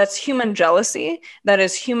 that's human jealousy. That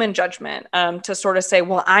is human judgment, to sort of say,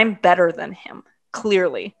 well, I'm better than him,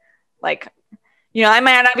 clearly. Like, you know, I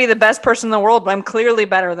might not be the best person in the world, but I'm clearly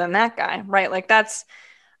better than that guy, right? Like that's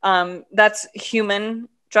human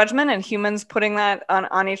judgment and humans putting that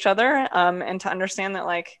on each other, and to understand that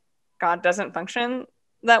like God doesn't function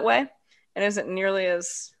that way and isn't nearly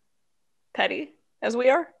as petty as we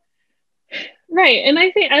are. Right. And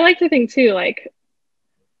I like to think too, like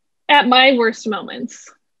at my worst moments,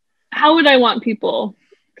 how would I want people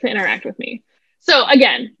to interact with me? So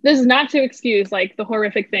again, this is not to excuse like the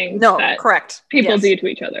horrific things that correct. people do to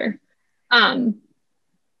each other.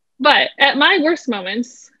 But at my worst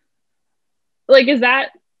moments, like, is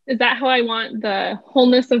that how I want the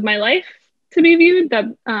wholeness of my life to be viewed? That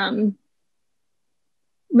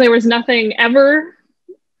there was nothing ever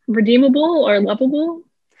redeemable or lovable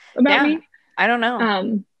about me? I don't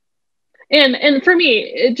know. And for me,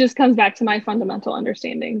 it just comes back to my fundamental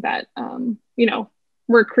understanding that, you know,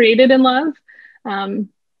 we're created in love. And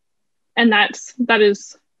that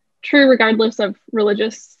is true regardless of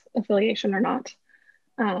religious affiliation or not.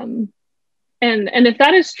 And if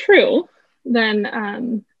that is true, then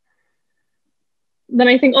I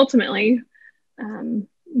think ultimately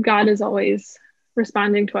God is always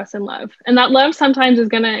responding to us in love. And that love sometimes is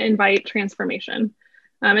going to invite transformation.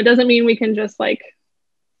 It doesn't mean we can just like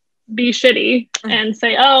be shitty and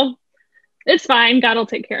say, oh, it's fine, God will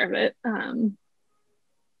take care of it.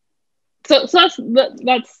 So that's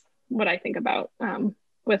what I think about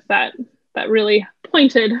with that really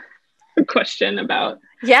pointed question about.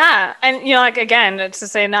 Yeah. And, you know, like, again, it's to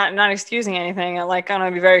say not excusing anything. Like, I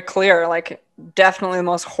want to be very clear, like, definitely the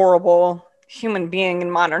most horrible human being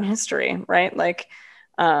in modern history, right? Like,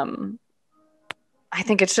 I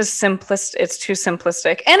think it's just it's too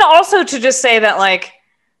simplistic. And also to just say that, like,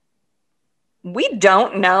 we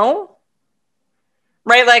don't know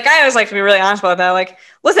right? Like I always like to be really honest about that. Like,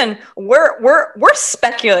 listen, we're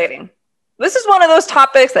speculating. This is one of those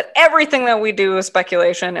topics that everything that we do is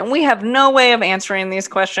speculation, and we have no way of answering these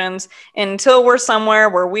questions until we're somewhere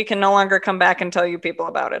where we can no longer come back and tell you people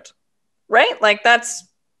about it. Right? Like that's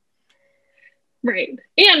right.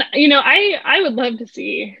 And I would love to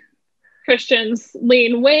see Christians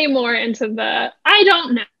lean way more into the I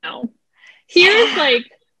don't know. Here's like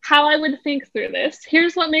how I would think through this.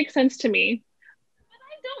 Here's what makes sense to me. But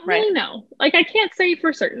I don't really know. Like I can't say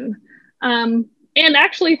for certain. And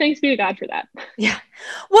actually, thanks be to God for that. Yeah.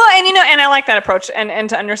 Well, and I like that approach and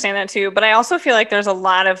to understand that too. But I also feel like there's a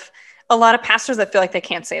lot of pastors that feel like they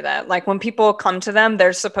can't say that. Like when people come to them,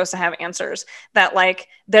 they're supposed to have answers. That like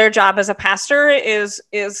their job as a pastor is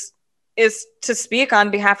to speak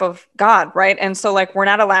on behalf of God, right? And so like we're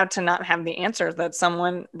not allowed to not have the answers that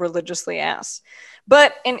someone religiously asks.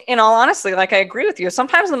 But in all honesty, like I agree with you.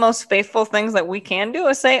 Sometimes the most faithful things that we can do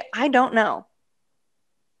is say, I don't know.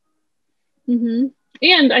 Mm-hmm.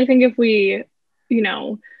 And I think if we,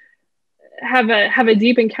 have a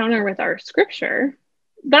deep encounter with our scripture,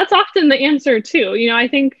 that's often the answer too. I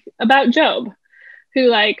think about Job, who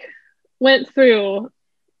like went through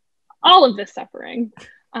all of this suffering.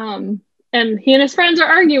 And he and his friends are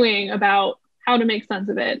arguing about how to make sense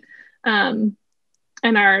of it. And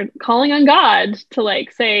are calling on God to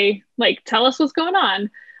like say, like, tell us what's going on.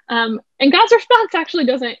 And God's response actually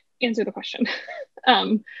doesn't answer the question.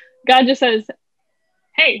 God just says,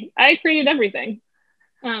 hey, I created everything.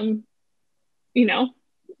 You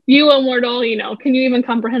immortal, can you even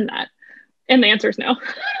comprehend that? And the answer is no.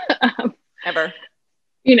 Ever.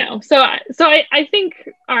 So I think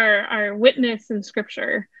our witness in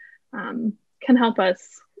scripture can help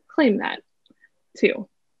us claim that too.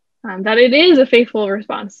 That it is a faithful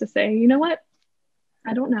response to say, you know what?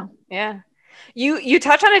 I don't know. Yeah. You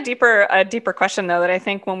touch on a deeper question though, that I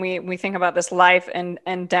think when we think about this life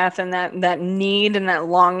and death and that need and that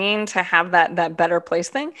longing to have that better place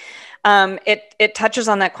thing, it touches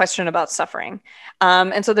on that question about suffering.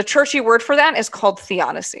 And so the churchy word for that is called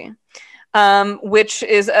theodicy, which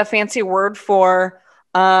is a fancy word for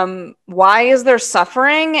why is there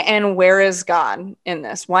suffering and where is God in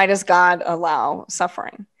this? Why does God allow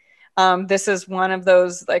suffering? This is one of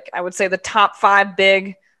those, like I would say, the top 5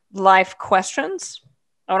 big life questions.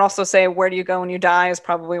 I would also say, where do you go when you die is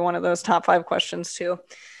probably one of those top 5 questions too.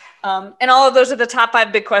 And all of those are the top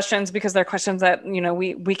 5 big questions because they're questions that,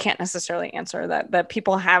 we can't necessarily answer, that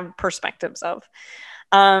people have perspectives of.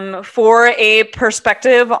 For a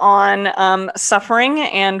perspective on suffering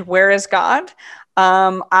and where is God,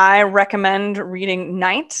 I recommend reading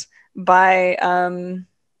Night by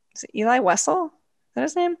is it Eli Wiesel? Is that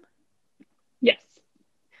his name? Yes.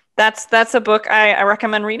 That's a book I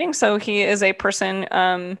recommend reading. So he is a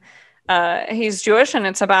person, he's Jewish, and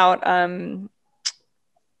it's about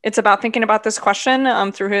thinking about this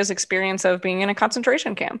question through his experience of being in a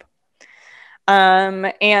concentration camp.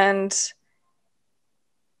 And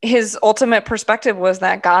his ultimate perspective was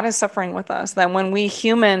that God is suffering with us, that when we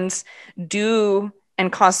humans do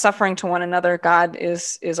and cause suffering to one another, God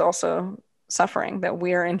is also suffering, that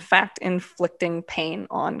we are in fact inflicting pain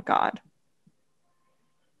on God.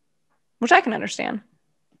 Which I can understand.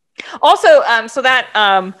 Also, so that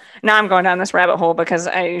now I'm going down this rabbit hole because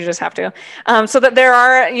you just have to. So that there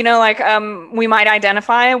are, we might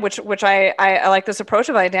identify, which I like this approach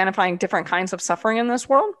of identifying different kinds of suffering in this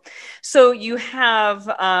world. So you have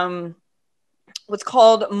what's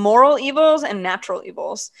called moral evils and natural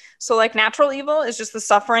evils. So like natural evil is just the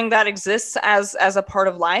suffering that exists as a part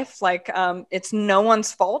of life. Like it's no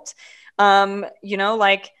one's fault. A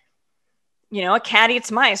cat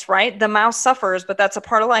eats mice, right? The mouse suffers, but that's a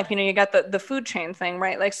part of life. You got the food chain thing,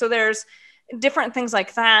 right? Like, so there's different things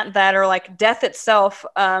like that are like death itself.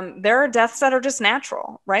 There are deaths that are just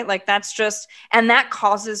natural, right? Like that's just, and that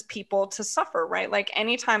causes people to suffer, right? Like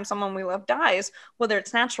anytime someone we love dies, whether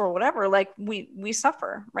it's natural or whatever, like we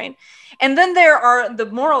suffer, right? And then there are the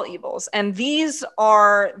moral evils, and these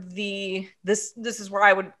are this is where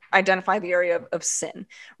I would identify the area of sin,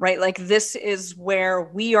 right? Like this is where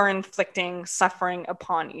we are inflicting suffering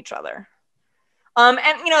upon each other. And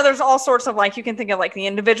there's all sorts of, like, you can think of like the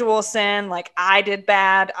individual sin, like I did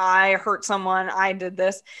bad, I hurt someone, I did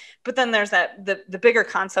this, but then there's that the bigger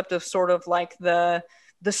concept of sort of like the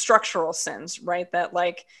structural sins, right? That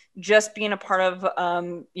like just being a part of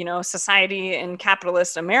society in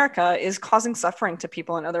capitalist America is causing suffering to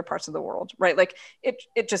people in other parts of the world, right? Like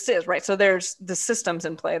it just is, right? So there's the systems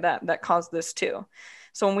in play that cause this too.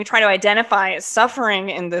 So when we try to identify suffering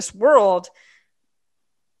in this world,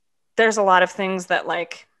 there's a lot of things that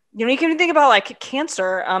like you know, you can think about like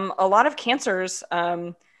cancer. A lot of cancers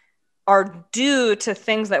are due to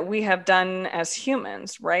things that we have done as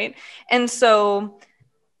humans, right? And so,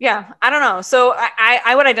 yeah, I don't know. So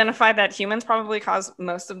I would identify that humans probably cause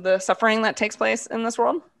most of the suffering that takes place in this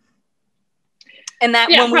world. And that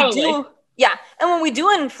when we do, and when we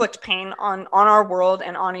do inflict pain on our world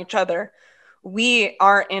and on each other, we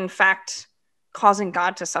are in fact causing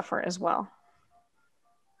God to suffer as well.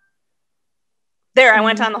 There, I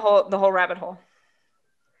went down the whole rabbit hole.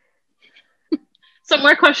 Some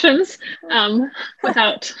more questions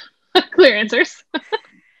without clear answers.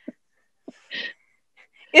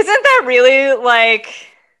 Isn't that really like,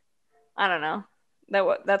 I don't know.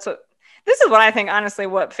 This is what I think, honestly,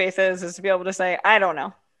 what faith is to be able to say, I don't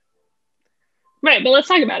know. Right, but let's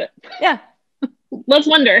talk about it. Yeah. Let's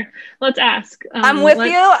wonder. Let's ask. I'm with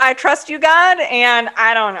you. I trust you, God, and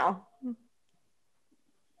I don't know.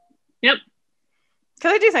 Yep.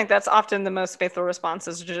 Because I do think that's often the most faithful response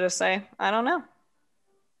is to just say, I don't know.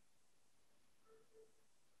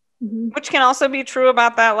 Mm-hmm. Which can also be true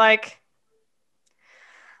about that, like,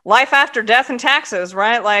 life after death and taxes,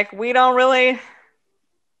 right? Like, we don't really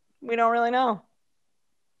know.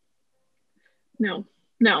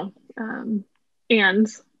 No. And,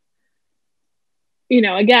 you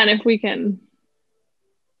know, again, if we can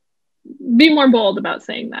be more bold about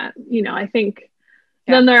saying that, you know, I think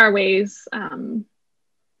then there are ways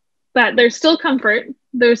that there's still comfort.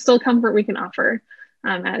 There's still comfort we can offer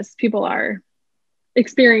as people are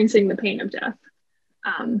experiencing the pain of death.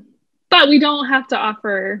 But we don't have to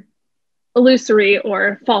offer illusory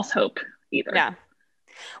or false hope either. Yeah.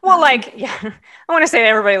 Well, I want to say to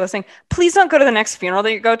everybody listening, please don't go to the next funeral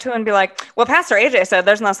that you go to and be like, well, Pastor AJ said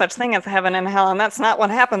there's no such thing as heaven and hell, and that's not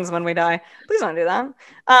what happens when we die. Please don't do that.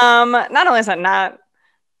 Not only is that not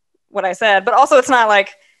what I said, but also it's not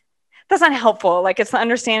like, that's not helpful. Like, it's the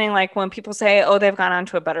understanding, like, when people say, oh, they've gone on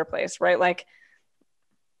to a better place, right? Like,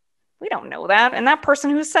 we don't know that. And that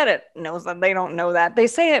person who said it knows that they don't know that. They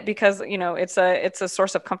say it because, you know, it's a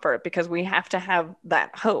source of comfort because we have to have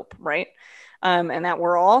that hope, right? And that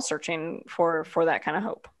we're all searching for that kind of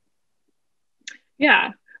hope.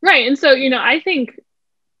 Yeah, right. And so, you know, I think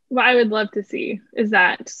what I would love to see is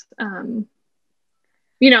that,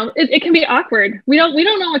 you know, it can be awkward. We don't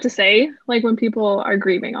know what to say, like when people are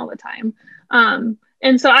grieving all the time.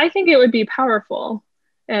 And so I think it would be powerful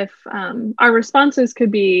if our responses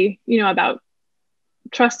could be, you know, about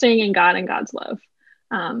trusting in God and God's love.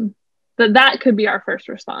 That could be our first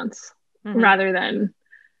response, rather than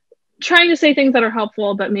trying to say things that are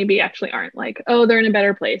helpful, but maybe actually aren't, like, oh, they're in a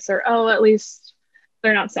better place, or, oh, at least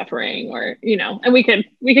they're not suffering, or, you know, and we could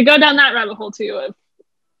go down that rabbit hole too of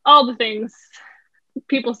all the things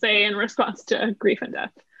people say in response to grief and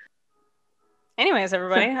death. Anyways,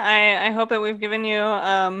 everybody, I hope that we've given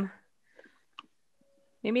you,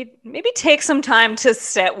 maybe take some time to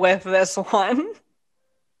sit with this one.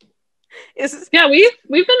 Yeah, we've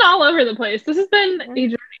been all over the place. This has been a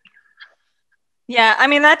journey. Yeah, I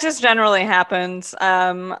mean, that just generally happens.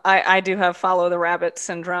 I do have follow the rabbit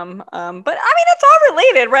syndrome. But I mean, it's all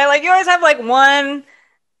related, right? Like, you always have like one.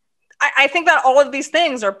 I think that all of these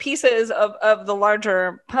things are pieces of the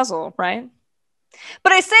larger puzzle, right?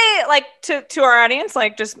 But I say, like, to our audience,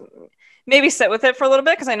 like, just maybe sit with it for a little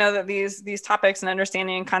bit, because I know that these topics and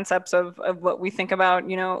understanding and concepts of what we think about,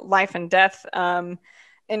 you know, life and death, and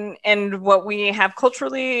what we have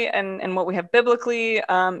culturally and what we have biblically,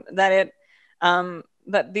 that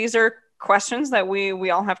these are questions that we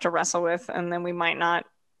all have to wrestle with, and then we might not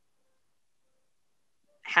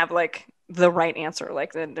have like the right answer.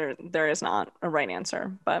 Like, there is not a right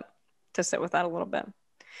answer, but to sit with that a little bit.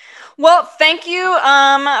 Well, thank you,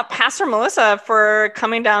 Pastor Melissa, for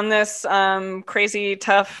coming down this crazy,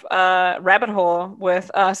 tough rabbit hole with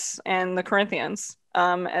us and the Corinthians,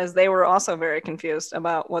 as they were also very confused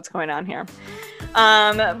about what's going on here.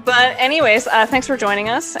 But anyways, thanks for joining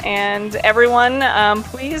us. And everyone,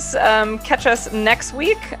 please catch us next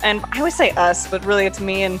week. And I always say us, but really it's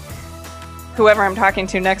me and whoever I'm talking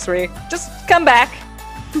to next week. Just come back.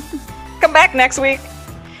 Come back next week.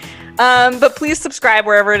 But please subscribe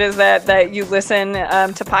wherever it is that you listen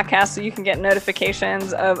to podcasts, so you can get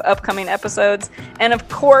notifications of upcoming episodes. And of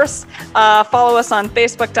course, follow us on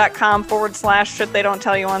facebook.com/Shit They Don't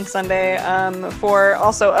Tell You on Sunday for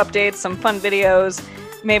also updates, some fun videos,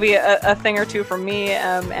 maybe a thing or two from me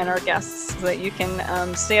and our guests, so that you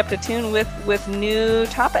can stay up to tune with new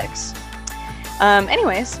topics.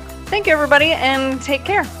 Anyways, thank you, everybody, and take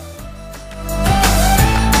care.